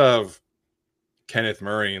terms of Kenneth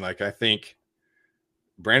Murray, I think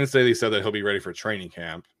Brandon Staley said that he'll be ready for training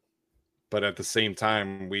camp. But at the same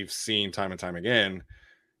time, we've seen time and time again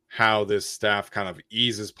how this staff kind of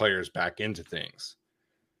eases players back into things.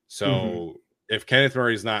 So if Kenneth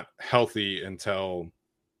Murray's not healthy until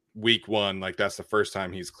week 1, that's the first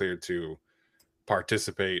time he's cleared to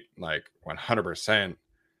participate 100%,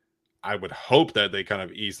 I would hope that they kind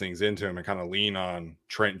of ease things into him and kind of lean on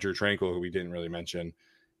Drew Tranquill, who we didn't really mention,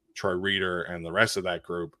 Troy Reeder, and the rest of that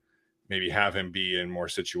group, maybe have him be in more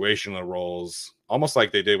situational roles, almost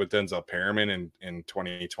like they did with Denzel Perryman in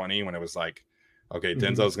 2020, when it was like, okay,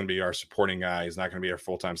 Denzel's going to be our supporting guy. He's not going to be our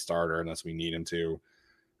full-time starter unless we need him to.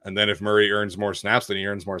 And then if Murray earns more snaps, then he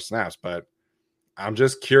earns more snaps. But I'm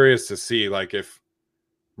just curious to see, like, if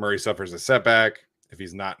Murray suffers a setback, if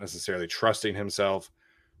he's not necessarily trusting himself,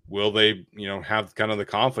 will they, have kind of the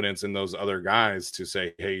confidence in those other guys to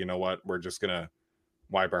say, hey, you know what, we're just going to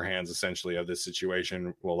wipe our hands essentially of this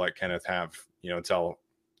situation. We'll let Kenneth have, until,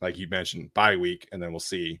 like you mentioned, bye week, and then we'll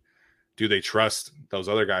see. Do they trust those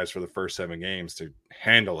other guys for the first 7 games to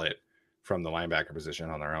handle it from the linebacker position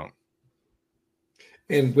on their own?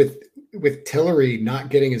 And with Tillery not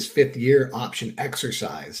getting his 5th year option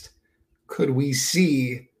exercised, could we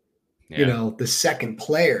see, the second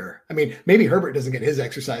player? I mean, maybe Herbert doesn't get his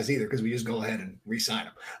exercise either because we just go ahead and re-sign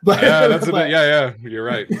him. But yeah, you're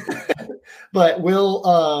right. But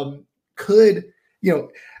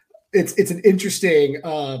it's an interesting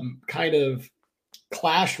kind of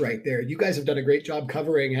clash right there. You guys have done a great job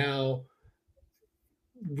covering how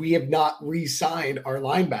we have not re-signed our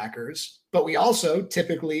linebackers, but we also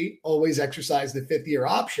typically always exercise the 5th year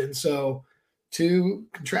option. So 2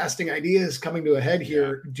 contrasting ideas coming to a head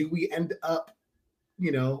here. Yeah. Do we end up,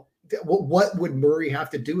 what would Murray have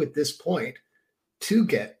to do at this point to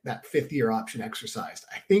get that 5th year option exercised?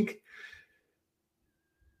 I think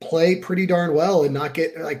play pretty darn well and not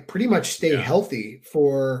get pretty much stay healthy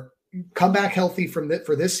come back healthy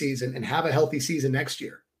for this season and have a healthy season next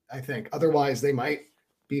year. I think otherwise they might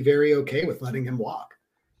be very okay with letting him walk.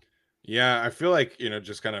 Yeah. I feel like,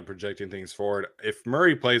 just kind of projecting things forward. If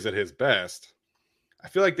Murray plays at his best, I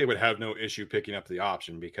feel like they would have no issue picking up the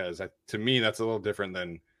option, because to me, that's a little different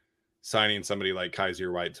than signing somebody like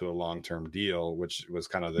Kaiser White to a long-term deal, which was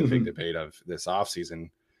kind of the big debate of this offseason.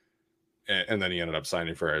 And then he ended up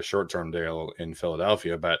signing for a short-term deal in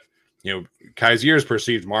Philadelphia. But, Kaiser's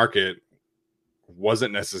perceived market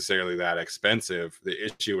wasn't necessarily that expensive. The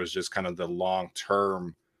issue was just kind of the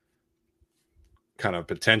long-term kind of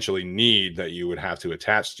potentially need that you would have to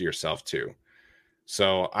attach to yourself to.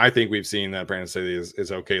 So I think we've seen that Brandon Staley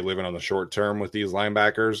is okay living on the short term with these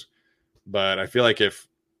linebackers. But I feel like if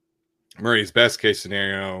Murray's best case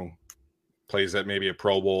scenario plays at maybe a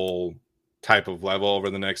Pro Bowl type of level over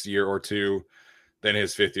the next year or 2, then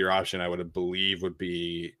his 5th year option, I would believe, would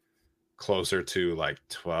be closer to like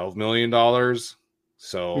 $12 million.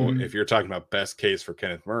 So if you're talking about best case for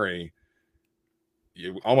Kenneth Murray,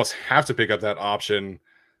 you almost have to pick up that option.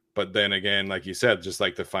 But then again, like you said, just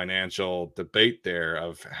like the financial debate there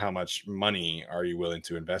of how much money are you willing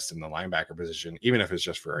to invest in the linebacker position, even if it's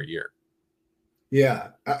just for a year. Yeah.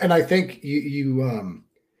 And I think you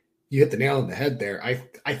hit the nail on the head there.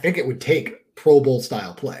 I think it would take Pro Bowl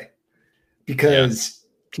style play, because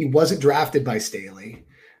he wasn't drafted by Staley.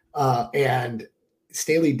 And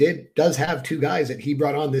Staley does have 2 guys that he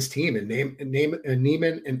brought on this team, and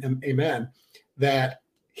Neiman and Amen, that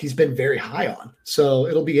he's been very high on. So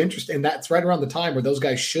it'll be interesting. And that's right around the time where those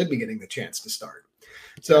guys should be getting the chance to start.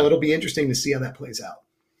 So it'll be interesting to see how that plays out.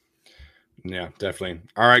 Yeah, definitely.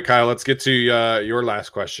 All right, Kyle, let's get to your last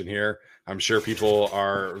question here. I'm sure people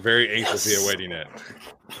are very anxiously awaiting it.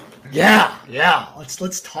 Yeah.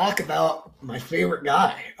 Let's talk about my favorite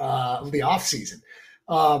guy of the offseason.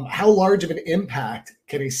 How large of an impact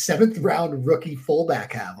can a 7th round rookie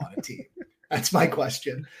fullback have on a team? That's my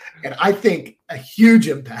question. And I think a huge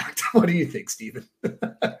impact. What do you think, Steven?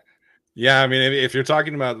 Yeah, I mean, if you're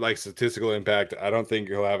talking about like statistical impact, I don't think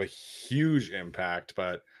he'll have a huge impact.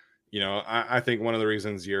 But, I think one of the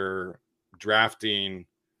reasons you're drafting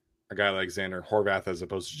a guy like Xander Horvath as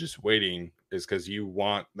opposed to just waiting is because you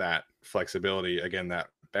want that flexibility, again, that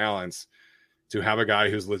balance, to have a guy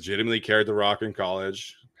who's legitimately carried the rock in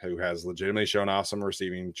college, who has legitimately shown off some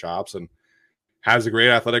receiving chops, and has a great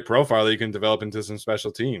athletic profile that you can develop into some special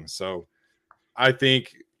teams. So I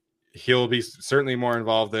think he'll be certainly more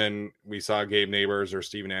involved than we saw Gabe Neighbors or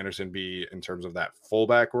Steven Anderson be in terms of that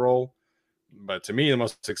fullback role. But to me, the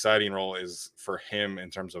most exciting role is for him in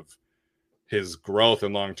terms of his growth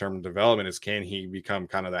and long-term development is, can he become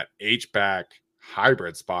kind of that H-back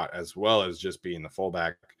hybrid spot as well as just being the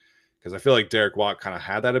fullback? Because I feel like Derek Watt kind of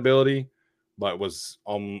had that ability, but was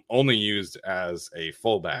only used as a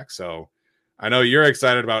fullback. So I know you're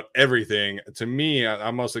excited about everything. To me,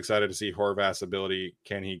 I'm most excited to see Horvath's ability.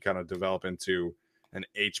 Can he kind of develop into an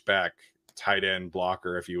H-back tight end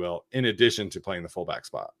blocker, if you will, in addition to playing the fullback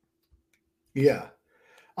spot? Yeah.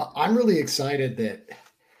 I'm really excited that,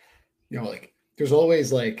 there's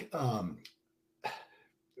always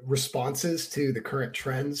responses to the current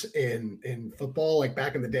trends in football. Like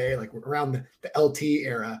back in the day, like around the LT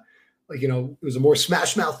era, it was a more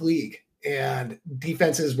smash mouth league, and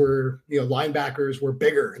defenses were, linebackers were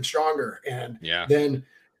bigger and stronger. And then,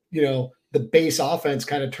 the base offense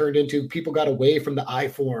kind of turned into, people got away from the I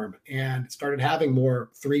form and started having more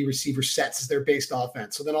 3 receiver sets as their base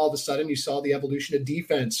offense. So then all of a sudden you saw the evolution of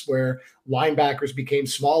defense where linebackers became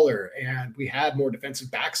smaller and we had more defensive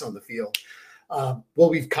backs on the field.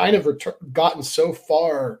 We've kind of gotten so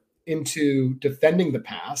far into defending the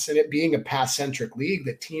pass and it being a pass-centric league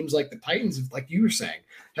that teams like the Titans, like you were saying,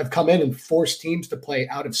 have come in and forced teams to play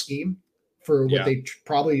out of scheme for what they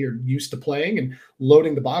probably are used to playing and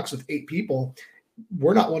loading the box with 8 people.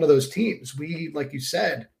 We're not one of those teams. We, like you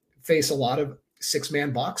said, face a lot of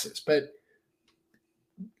 6-man boxes. But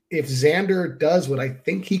if Xander does what I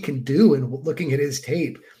think he can do, and looking at his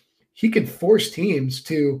tape, he can force teams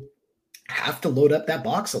to have to load up that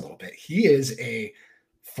box a little bit. He is a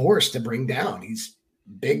force to bring down. He's a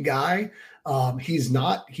big guy.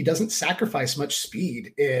 He doesn't sacrifice much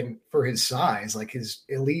speed for his size. Like, his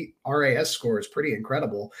elite RAS score is pretty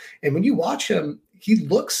incredible. And when you watch him, he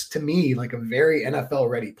looks to me like a very NFL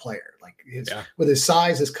ready player, with his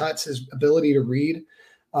size, his cuts, his ability to read.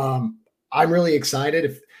 I'm really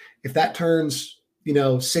excited if that turns,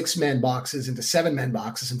 6-man boxes into 7-man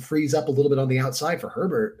boxes and frees up a little bit on the outside for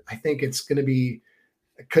Herbert. I think it's going to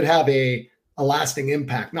could have a lasting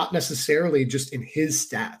impact, not necessarily just in his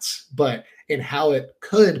stats, but in how it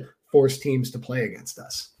could force teams to play against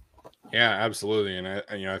us. Yeah, absolutely. And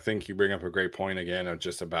I think you bring up a great point again of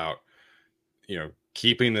just about,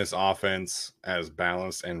 keeping this offense as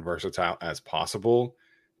balanced and versatile as possible.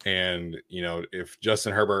 And, if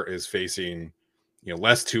Justin Herbert is facing,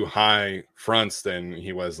 less too high fronts than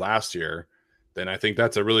he was last year, then I think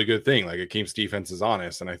that's a really good thing. Like, it keeps defenses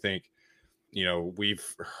honest. And I think, we've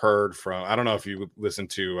heard from, I don't know if you listen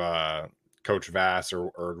to Coach Vass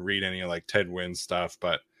or read any of like Ted Wynn's stuff,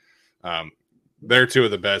 but they're 2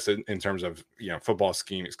 of the best in terms of, football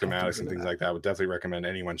schematics and things like that. I would definitely recommend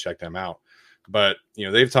anyone check them out. But,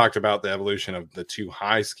 they've talked about the evolution of the 2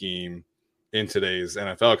 high scheme in today's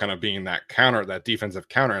NFL, kind of being that defensive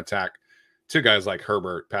counterattack to guys like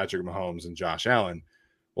Herbert, Patrick Mahomes, and Josh Allen.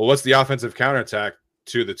 Well, what's the offensive counterattack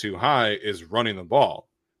to the 2 high is running the ball.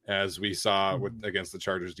 As we saw against the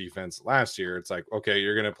Chargers defense last year, it's like, okay,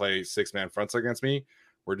 you're going to play 6-man fronts against me.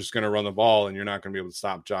 We're just going to run the ball, and you're not going to be able to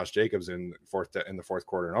stop Josh Jacobs in the fourth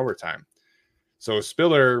quarter and overtime. So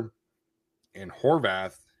Spiller and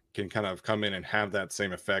Horvath can kind of come in and have that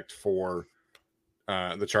same effect for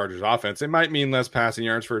the Chargers offense. It might mean less passing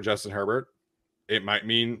yards for Justin Herbert. It might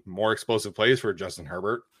mean more explosive plays for Justin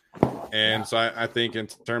Herbert. And so I think in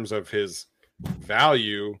terms of his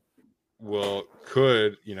value,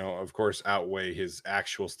 could of course outweigh his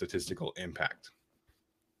actual statistical impact.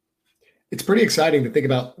 It's pretty exciting to think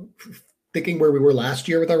about, thinking where we were last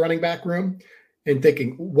year with our running back room and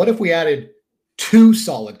thinking, what if we added 2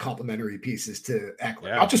 solid complementary pieces to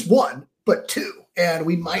Eckler? Not just 1, but 2, and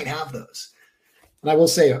we might have those. And I will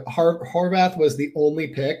say, Horvath was the only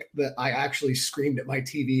pick that I actually screamed at my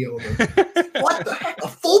TV over. What the heck, a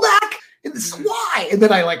fullback? And this is why. And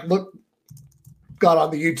then I got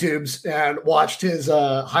on the YouTubes and watched his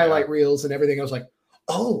highlight reels and everything. I was like,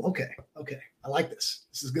 oh, okay. I like this.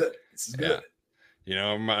 This is good.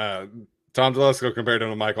 Yeah. Tom Telesco compared him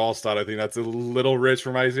to Mike Allstott. I think that's a little rich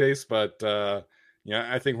for my taste, but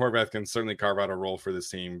I think Horvath can certainly carve out a role for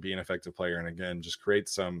this team, be an effective player, and again, just create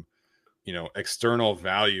some, external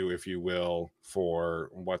value, if you will, for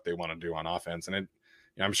what they want to do on offense. And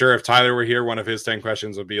I'm sure if Tyler were here, one of his 10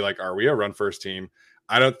 questions would be like, are we a run first team?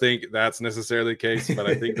 I don't think that's necessarily the case, but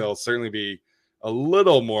I think they'll certainly be a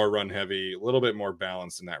little more run heavy, a little bit more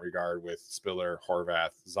balanced in that regard with Spiller,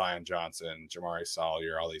 Horvath, Zion Johnson, Jamari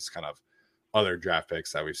Salyer, all these kind of other draft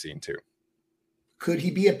picks that we've seen too. Could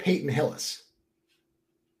he be a Peyton Hillis?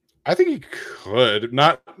 I think he could.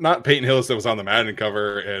 Not Peyton Hillis that was on the Madden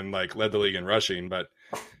cover and led the league in rushing, but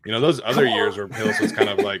those other years where Hillis was kind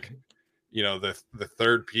of like, the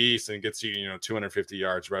third piece and gets you, 250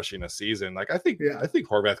 yards rushing a season. I think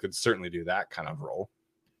Horvath could certainly do that kind of role.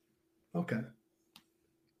 Okay.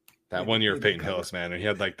 That 1 year of Peyton Hillis, man, and he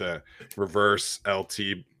had the reverse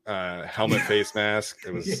LT helmet face mask.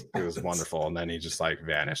 It was wonderful, and then he just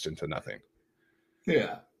vanished into nothing.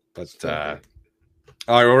 Yeah. But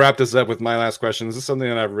all right, we'll wrap this up with my last question. This is something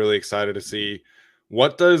that I'm really excited to see.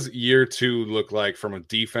 What does year 2 look like from a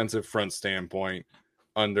defensive front standpoint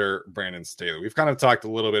under Brandon Staley? We've kind of talked a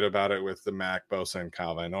little bit about it with the Mac, Bosa, and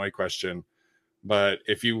Calvin Inouye question, but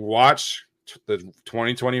if you watch the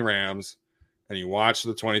 2020 Rams and you watch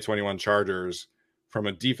the 2021 Chargers from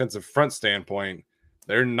a defensive front standpoint,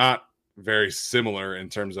 they're not very similar in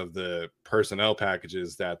terms of the personnel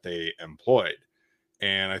packages that they employed.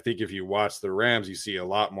 And I think if you watch the Rams, you see a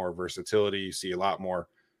lot more versatility. You see a lot more,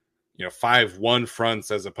 5-1 fronts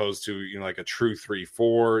as opposed to, like a true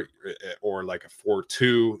 3-4 or like a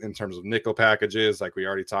 4-2 in terms of nickel packages, like we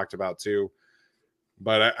already talked about too.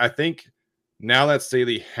 But I think now that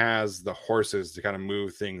Staley has the horses to kind of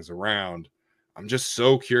move things around, I'm just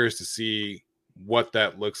so curious to see what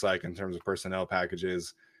that looks like in terms of personnel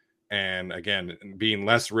packages. And again, being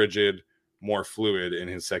less rigid, more fluid in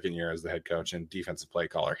his second year as the head coach and defensive play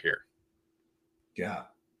caller here. Yeah.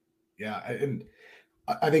 Yeah. And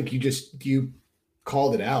I think you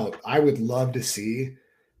called it out. I would love to see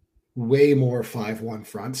way more 5-1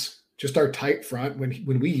 fronts, just our tight front.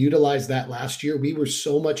 When we utilized that last year, we were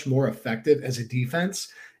so much more effective as a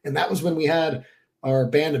defense. And that was when we had our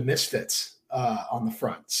band of misfits on the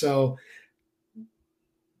front. So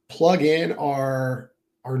plug in our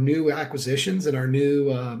new acquisitions and our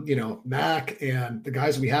new, Mac and the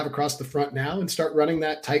guys we have across the front now and start running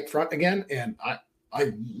that tight front again. And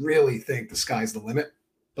I really think the sky's the limit,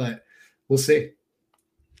 but we'll see.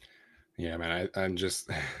 Yeah, man,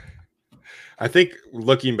 I think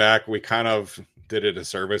looking back, we kind of did a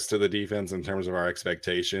disservice to the defense in terms of our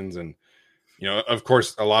expectations. And, of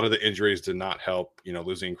course, a lot of the injuries did not help,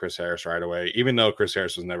 losing Chris Harris right away, even though Chris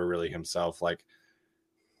Harris was never really himself. Like,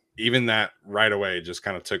 even that right away just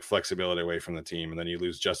kind of took flexibility away from the team. And then you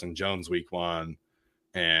lose Justin Jones week 1.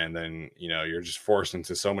 And then, you're just forced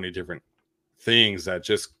into so many different things that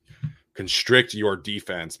just constrict your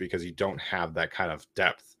defense because you don't have that kind of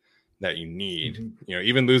depth that you need. Mm-hmm.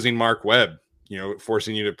 Even losing Mark Webb,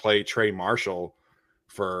 forcing you to play Trey Marshall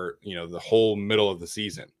for, the whole middle of the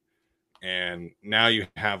season. And now you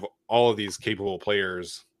have all of these capable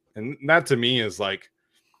players. And that to me is like,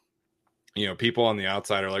 people on the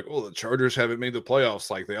outside are like, oh, the Chargers haven't made the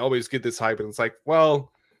playoffs. Like they always get this hype. And it's like,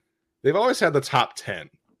 well, they've always had the top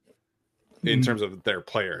 10 in terms of their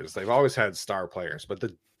players. They've always had star players, but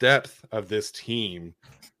the depth of this team,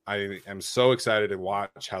 I am so excited to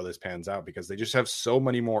watch how this pans out because they just have so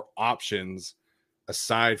many more options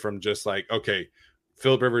aside from just like, okay,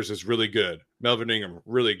 Phillip Rivers is really good. Melvin Ingram,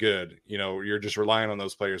 really good. You're just relying on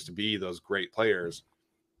those players to be those great players.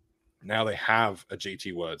 Now they have a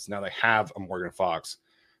JT Woods. Now they have a Morgan Fox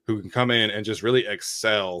who can come in and just really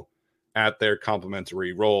excel at their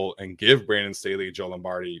complementary role and give Brandon Staley, Joe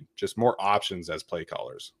Lombardi just more options as play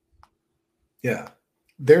callers. Yeah.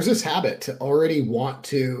 There's this habit to already want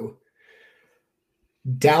to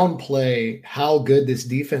downplay how good this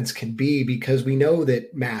defense can be because we know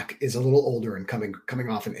that Mac is a little older and coming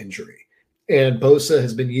off an injury. And Bosa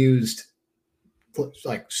has been used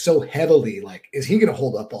like so heavily. Like, is he going to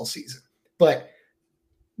hold up all season? But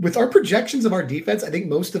with our projections of our defense, I think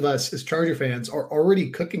most of us as Charger fans are already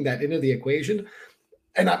cooking that into the equation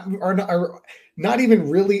and are not even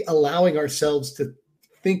really allowing ourselves to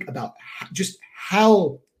think about just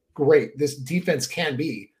how great this defense can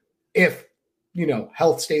be if,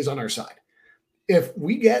 health stays on our side. If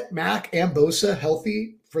we get Mac and Bosa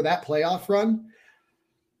healthy for that playoff run,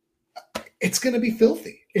 it's going to be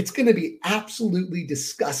filthy. It's going to be absolutely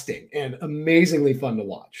disgusting and amazingly fun to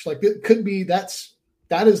watch. Like it could be, that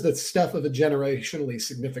is the stuff of a generationally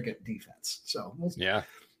significant defense. So yeah,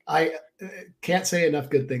 I can't say enough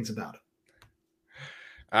good things about it.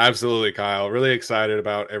 Absolutely, Kyle. Really excited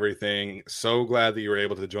about everything. So glad that you were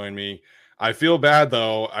able to join me. I feel bad,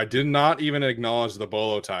 though. I did not even acknowledge the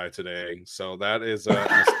bolo tie today. So that is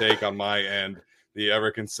a mistake on my end. The ever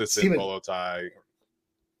consistent bolo tie.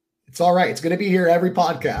 It's all right. It's going to be here every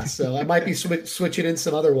podcast. So I might be switching in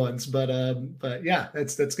some other ones. But yeah,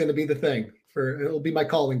 that's going to be the thing. It'll be my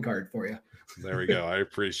calling card for you. There we go. I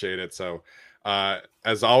appreciate it. So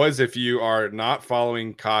as always, if you are not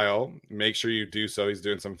following Kyle, make sure you do so. He's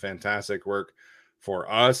doing some fantastic work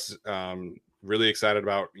for us. Really excited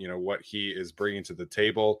about, what he is bringing to the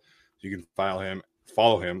table. You can follow him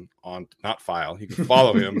on You can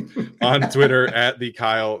follow him on Twitter at the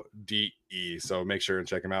Kyle DE. So make sure and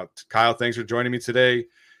check him out. Kyle, thanks for joining me today.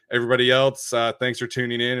 Everybody else, thanks for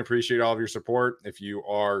tuning in. Appreciate all of your support. If you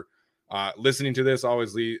are listening to this,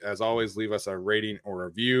 leave us a rating or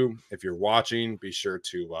review. If you're watching, be sure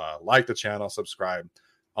to like the channel, subscribe,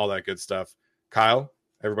 all that good stuff. Kyle,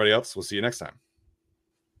 everybody else, we'll see you next time.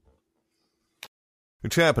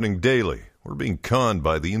 It's happening daily. We're being conned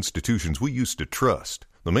by the institutions we used to trust.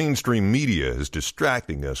 The mainstream media is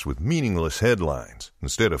distracting us with meaningless headlines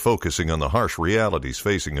instead of focusing on the harsh realities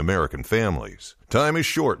facing American families. Time is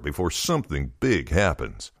short before something big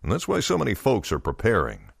happens, and that's why so many folks are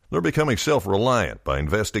preparing. They're becoming self-reliant by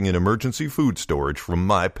investing in emergency food storage from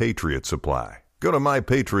My Patriot Supply. Go to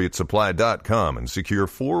MyPatriotSupply.com and secure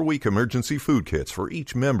 4-week emergency food kits for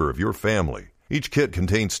each member of your family. Each kit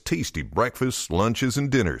contains tasty breakfasts, lunches, and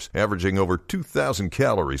dinners, averaging over 2,000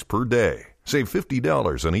 calories per day. Save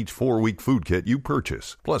 $50 on each 4-week food kit you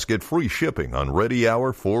purchase. Plus, get free shipping on Ready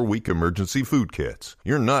Hour 4-week emergency food kits.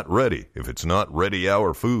 You're not ready if it's not Ready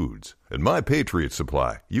Hour foods. At My Patriot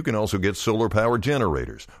Supply, you can also get solar power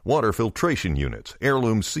generators, water filtration units,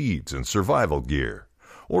 heirloom seeds, and survival gear.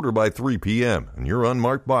 Order by 3 p.m. and your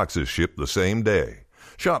unmarked boxes ship the same day.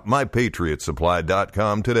 Shop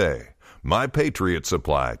MyPatriotSupply.com today.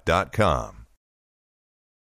 MyPatriotSupply.com.